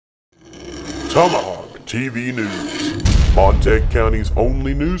Tomahawk TV News, Montague County's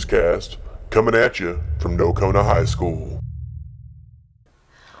only newscast, coming at you from Nocona High School.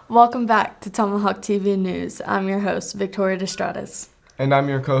 Welcome back to Tomahawk TV News. I'm your host, Victoria Destratus. And I'm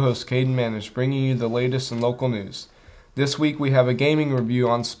your co-host, Caden Manish, bringing you the latest in local news. This week we have a gaming review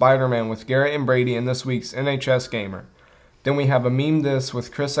on Spider-Man with Garrett and Brady in this week's NHS Gamer. Then we have a Meme This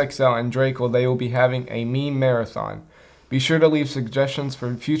with Chris XL and Draco. They will be having a meme marathon. Be sure to leave suggestions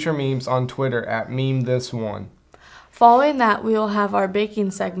for future memes on Twitter at MemeThis1. Following that, we will have our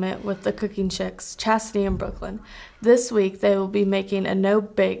baking segment with the cooking chicks, Chastity and Brooklyn. This week, they will be making a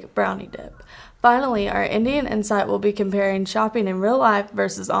no-bake brownie dip. Finally, our Indian Insight will be comparing shopping in real life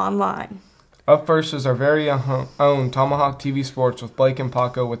versus online. Up first is our very own Tomahawk TV Sports with Blake and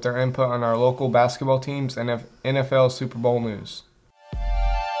Paco with their input on our local basketball teams and NFL Super Bowl news.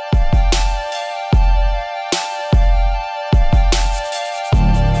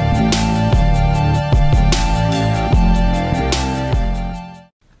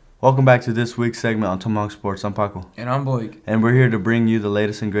 Welcome back to this week's segment on Tomahawk Sports. I'm Paco. And I'm Blake. And we're here to bring you the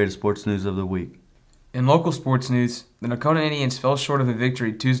latest and greatest sports news of the week. In local sports news, the Nocona Indians fell short of a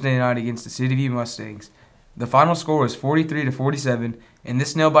victory Tuesday night against the City View Mustangs. The final score was 43-47, and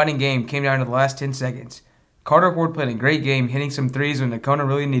this nail-biting game came down to the last 10 seconds. Carter Ward played a great game, hitting some threes when Nocona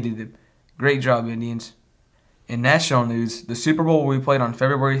really needed them. Great job, Indians. In national news, the Super Bowl will be played on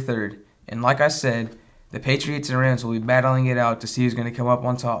February 3rd, and like I said, the Patriots and Rams will be battling it out to see who's going to come up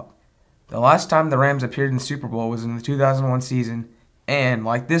on top. The last time the Rams appeared in the Super Bowl was in the 2001 season, and,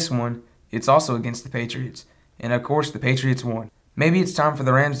 like this one, it's also against the Patriots. And of course, the Patriots won. Maybe it's time for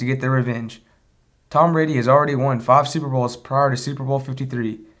the Rams to get their revenge. Tom Brady has already won 5 Super Bowls prior to Super Bowl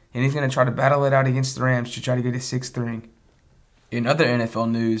 53, and he's going to try to battle it out against the Rams to try to get his 6th ring. In other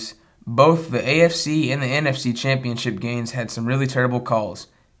NFL news, both the AFC and the NFC championship games had some really terrible calls.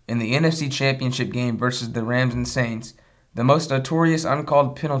 In the NFC championship game versus the Rams and Saints, the most notorious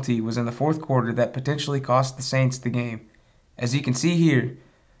uncalled penalty was in the fourth quarter that potentially cost the Saints the game. As you can see here,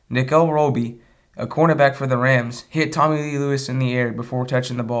 Nickel Roby, a cornerback for the Rams, hit Tommy Lee Lewis in the air before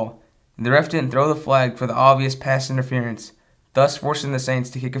touching the ball. The ref didn't throw the flag for the obvious pass interference, thus forcing the Saints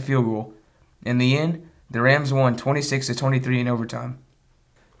to kick a field goal. In the end, the Rams won 26-23 in overtime.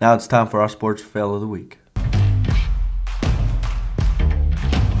 Now it's time for our sports fail of the week.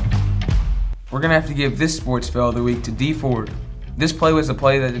 We're going to have to give this sports fail of the week to D Ford. This play was a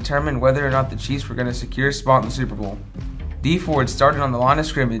play that determined whether or not the Chiefs were going to secure a spot in the Super Bowl. D Ford started on the line of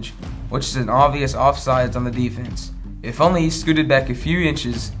scrimmage, which is an obvious offsides on the defense. If only he scooted back a few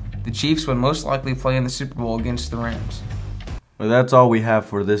inches, the Chiefs would most likely play in the Super Bowl against the Rams. Well, that's all we have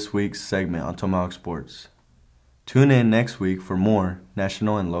for this week's segment on Tomahawk Sports. Tune in next week for more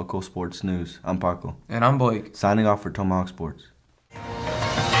national and local sports news. I'm Paco. And I'm Blake. Signing off for Tomahawk Sports.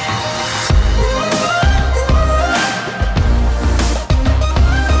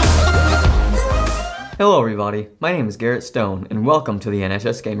 Hello everybody, my name is Garrett Stone, and welcome to the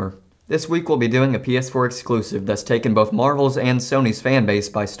NHS Gamer. This week we'll be doing a PS4 exclusive that's taken both Marvel's and Sony's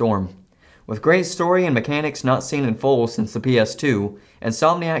fanbase by storm. With great story and mechanics not seen in full since the PS2,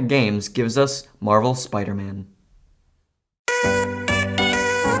 Insomniac Games gives us Marvel's Spider-Man.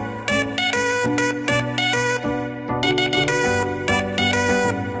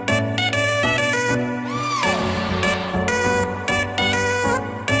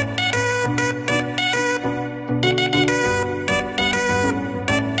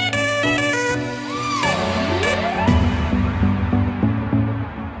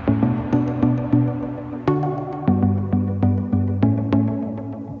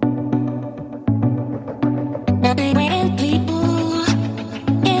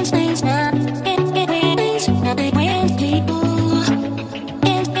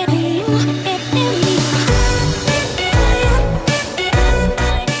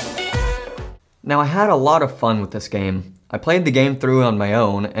 Now I had a lot of fun with this game. I played the game through on my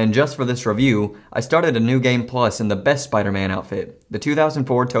own, and just for this review, I started a new game plus in the best Spider-Man outfit, the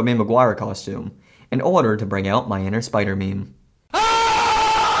 2004 Tobey Maguire costume, in order to bring out my inner Spider meme.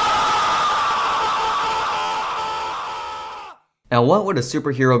 Now what would a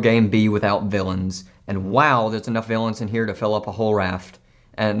superhero game be without villains? And wow, there's enough villains in here to fill up a whole raft.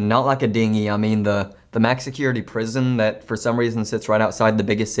 And not like a dinghy, I mean the max security prison that for some reason sits right outside the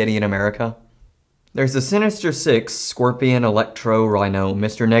biggest city in America. There's the Sinister Six, Scorpion, Electro, Rhino,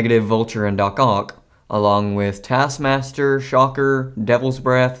 Mr. Negative, Vulture, and Doc Ock, along with Taskmaster, Shocker, Devil's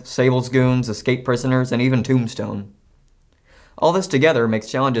Breath, Sable's Goons, Escape Prisoners, and even Tombstone. All this together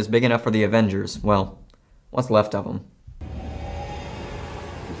makes challenges big enough for the Avengers, well, what's left of them.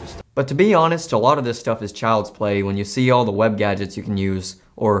 But to be honest, a lot of this stuff is child's play when you see all the web gadgets you can use,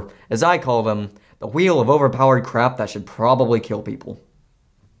 or as I call them, the wheel of overpowered crap that should probably kill people.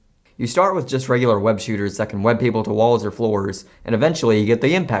 You start with just regular web shooters that can web people to walls or floors, and eventually you get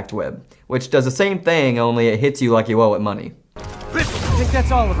the impact web, which does the same thing, only it hits you like you owe it money. I think that's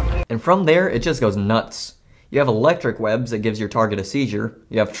all of them. And from there, it just goes nuts. You have electric webs that gives your target a seizure,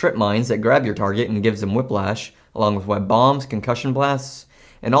 you have trip mines that grab your target and gives them whiplash, along with web bombs, concussion blasts,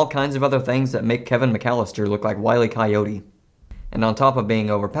 and all kinds of other things that make Kevin McAllister look like Wile E. Coyote. And on top of being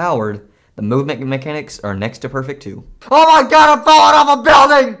overpowered, the movement mechanics are next to perfect too. Oh my god, I'm falling off a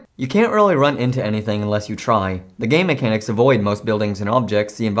building! You can't really run into anything unless you try. The game mechanics avoid most buildings and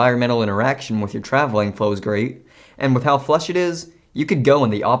objects, the environmental interaction with your traveling flows great, and with how flush it is, you could go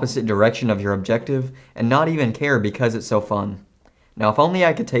in the opposite direction of your objective and not even care because it's so fun. Now if only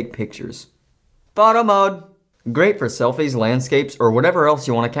I could take pictures. Photo mode! Great for selfies, landscapes, or whatever else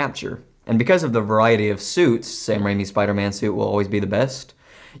you want to capture. And because of the variety of suits, Sam Raimi's Spider-Man suit will always be the best,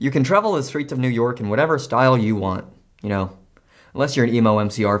 you can travel the streets of New York in whatever style you want. You know, unless you're an emo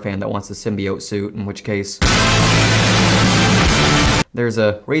MCR fan that wants the symbiote suit, in which case there's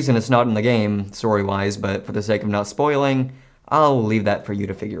a reason it's not in the game, story-wise, but for the sake of not spoiling, I'll leave that for you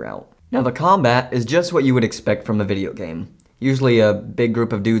to figure out. Now the combat is just what you would expect from a video game. Usually a big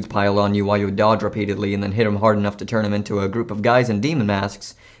group of dudes pile on you while you dodge repeatedly and then hit them hard enough to turn them into a group of guys in demon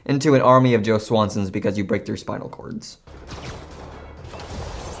masks into an army of Joe Swansons because you break their spinal cords.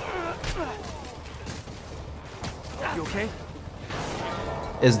 You okay?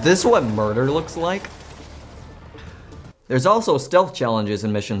 Is this what murder looks like? There's also stealth challenges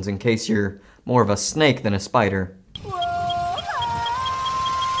and missions in case you're more of a snake than a spider.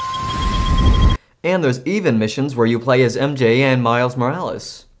 And there's even missions where you play as MJ and Miles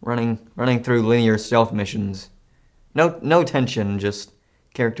Morales, running through linear stealth missions. No tension, just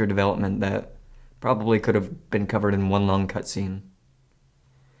character development that probably could have been covered in one long cutscene.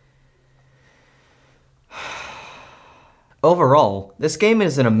 Overall, this game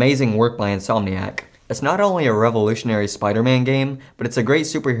is an amazing work by Insomniac. It's not only a revolutionary Spider-Man game, but it's a great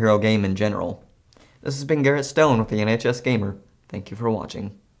superhero game in general. This has been Garrett Stone with the NHS Gamer. Thank you for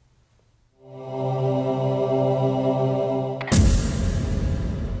watching.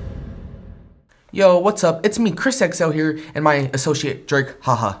 Yo, what's up? It's me, Chris XL here, and my associate, Drake,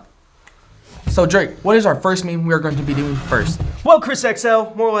 haha. So Drake, what is our first meme we are going to be doing first? Well, Chris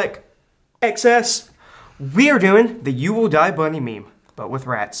XL, more like XS. We are doing the You Will Die Bunny meme, but with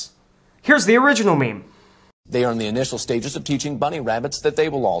rats. Here's the original meme. They are in the initial stages of teaching bunny rabbits that they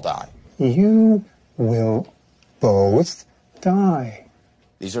will all die. You will both die.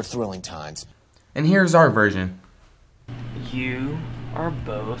 These are thrilling times. And here's our version. You are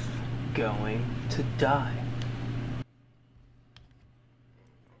both going to die.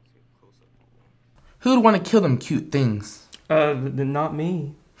 Who would want to kill them cute things? Not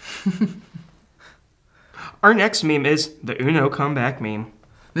me. Our next meme is the Uno comeback meme.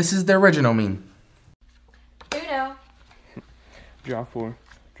 This is the original meme. Uno. Draw 4.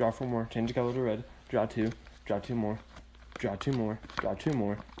 Draw 4 more. Change the color to red. Draw 2. Draw 2 more. Draw 2 more. Draw 2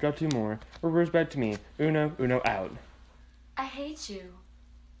 more. Draw 2 more. Reverse back to me. Uno, Uno out. I hate you.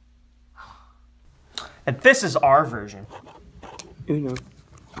 And this is our version. Uno.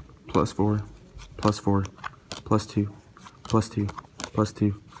 Plus 4. Plus 4. Plus 2. Plus 2. Plus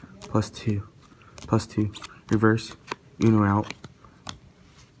 2. Plus 2. Plus 2. Reverse. Uno out.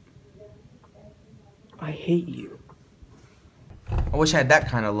 I hate you. I wish I had that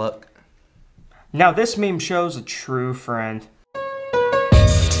kind of luck. Now this meme shows a true friend.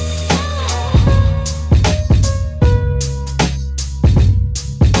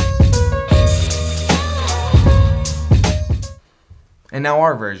 And now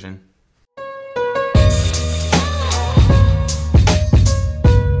our version.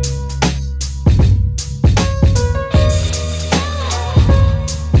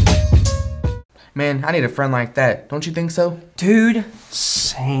 Man, I need a friend like that. Don't you think so? Dude,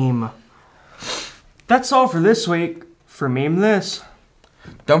 same. That's all for this week. For Meme This.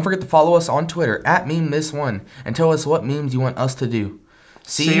 Don't forget to follow us on Twitter at MemeThis1 and tell us what memes you want us to do.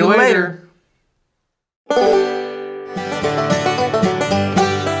 See you later.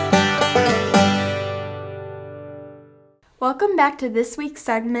 Welcome back to this week's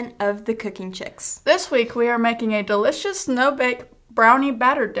segment of the Cooking Chicks. This week we are making a delicious no-bake brownie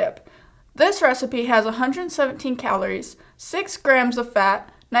batter dip. This recipe has 117 calories, 6 grams of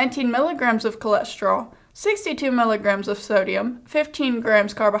fat, 19 milligrams of cholesterol, 62 milligrams of sodium, 15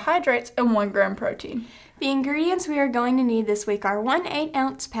 grams carbohydrates, and 1 gram protein. The ingredients we are going to need this week are 1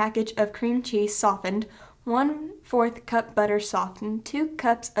 8-ounce package of cream cheese softened, 1/4 cup butter softened, 2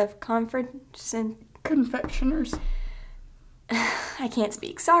 cups of confectioners. I can't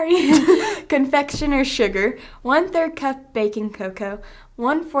speak, sorry. Confectioner's sugar, 1/3 cup baking cocoa,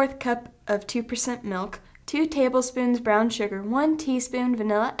 1/4 cup of 2% milk, 2 tablespoons brown sugar, 1 teaspoon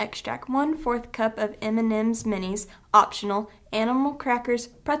vanilla extract, 1/4 cup of M&M's minis, optional, animal crackers,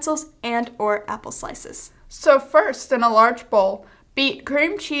 pretzels, and or apple slices. So first, in a large bowl, beat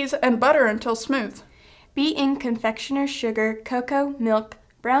cream cheese and butter until smooth. Beat in confectioner's sugar, cocoa, milk,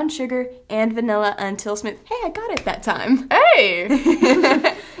 brown sugar, and vanilla until smooth. Hey, I got it that time. Hey!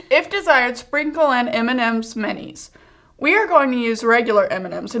 If desired, sprinkle in M&M's minis. We are going to use regular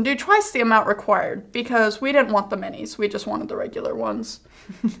M&M's and do twice the amount required because we didn't want the minis. We just wanted the regular ones.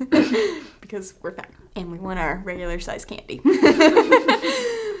 Because we're fat and we want our regular size candy.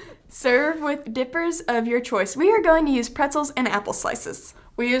 Serve with dippers of your choice. We are going to use pretzels and apple slices.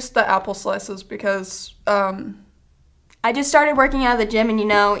 We used the apple slices because I just started working out of the gym, and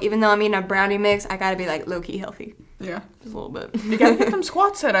even though I'm eating a brownie mix, I gotta be like low-key healthy. Yeah. Just a little bit. You gotta get them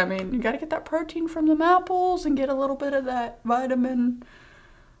squats in. I mean, you gotta get that protein from them apples and get a little bit of that vitamin.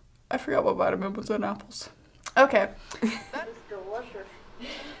 I forgot what vitamin was in apples. Okay. That is delicious.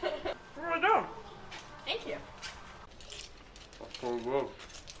 There we go. Thank you.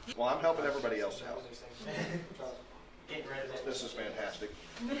 Well, I'm helping everybody else out. This is fantastic.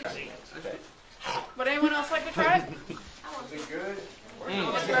 Would anyone else like to try it? Is it good?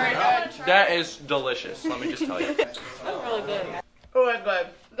 It's very good. That is delicious, let me just tell you. That's really good. Oh, that's good.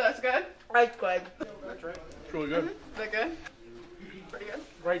 That's good? That's good. It's really good. Is that good? Pretty good?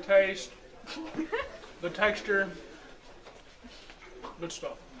 Great taste. Good texture. Good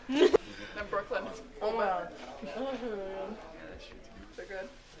stuff. In Brooklyn. Oh my god. They're good. That's good.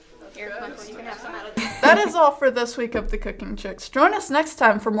 You can have some out of this. That is all for this week of the Cooking Chicks. Join us next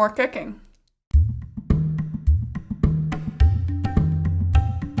time for more cooking.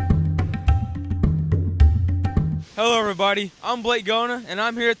 Hello everybody, I'm Blake Gona, and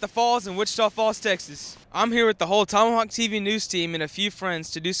I'm here at the Falls in Wichita Falls, Texas. I'm here with the whole Tomahawk TV news team and a few friends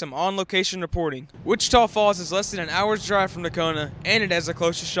to do some on-location reporting. Wichita Falls is less than an hour's drive from Nakona, and it has the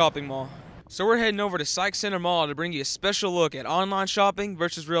closest shopping mall. So we're heading over to Sykes Center Mall to bring you a special look at online shopping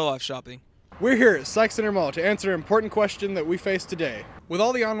versus real-life shopping. We're here at Sykes Center Mall to answer an important question that we face today. With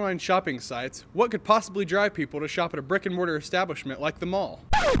all the online shopping sites, what could possibly drive people to shop at a brick-and-mortar establishment like the mall?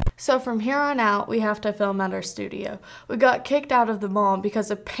 So from here on out, we have to film at our studio. We got kicked out of the mall because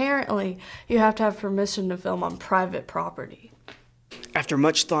apparently you have to have permission to film on private property. After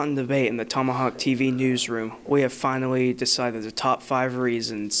much thought and debate in the Tomahawk TV newsroom, we have finally decided the top 5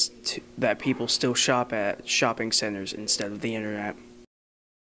 reasons that people still shop at shopping centers instead of the internet.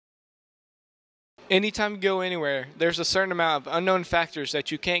 Anytime you go anywhere, there's a certain amount of unknown factors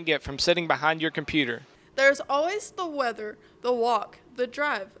that you can't get from sitting behind your computer. There's always the weather, the walk, the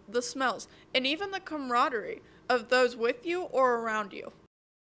drive, the smells, and even the camaraderie of those with you or around you.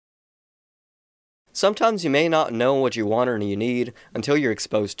 Sometimes you may not know what you want or you need until you're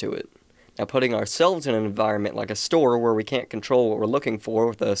exposed to it. Now, putting ourselves in an environment like a store where we can't control what we're looking for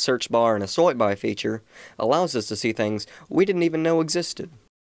with a search bar and a sort by feature allows us to see things we didn't even know existed.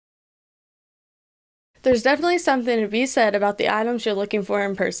 There's definitely something to be said about the items you're looking for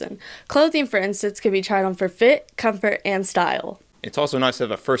in person. Clothing, for instance, can be tried on for fit, comfort, and style. It's also nice to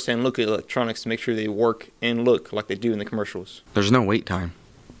have a first-hand look at electronics to make sure they work and look like they do in the commercials. There's no wait time.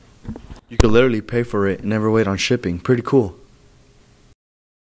 You could literally pay for it and never wait on shipping. Pretty cool.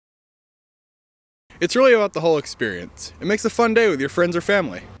 It's really about the whole experience. It makes a fun day with your friends or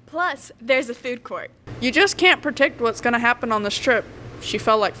family. Plus, there's a food court. You just can't predict what's going to happen on this trip. She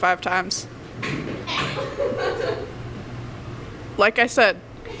fell like 5 times. Like I said.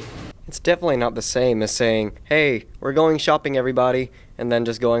 It's definitely not the same as saying, hey, we're going shopping everybody, and then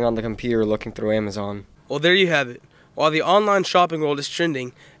just going on the computer looking through Amazon. Well, there you have it. While the online shopping world is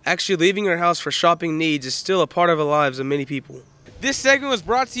trending, actually leaving your house for shopping needs is still a part of the lives of many people. This segment was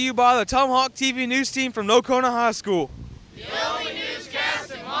brought to you by the Tomahawk TV news team from Nakona High School. The only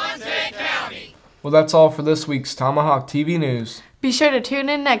newscast in Montague County. Well, that's all for this week's Tomahawk TV News. Be sure to tune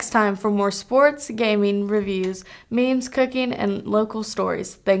in next time for more sports, gaming, reviews, memes, cooking, and local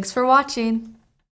stories. Thanks for watching.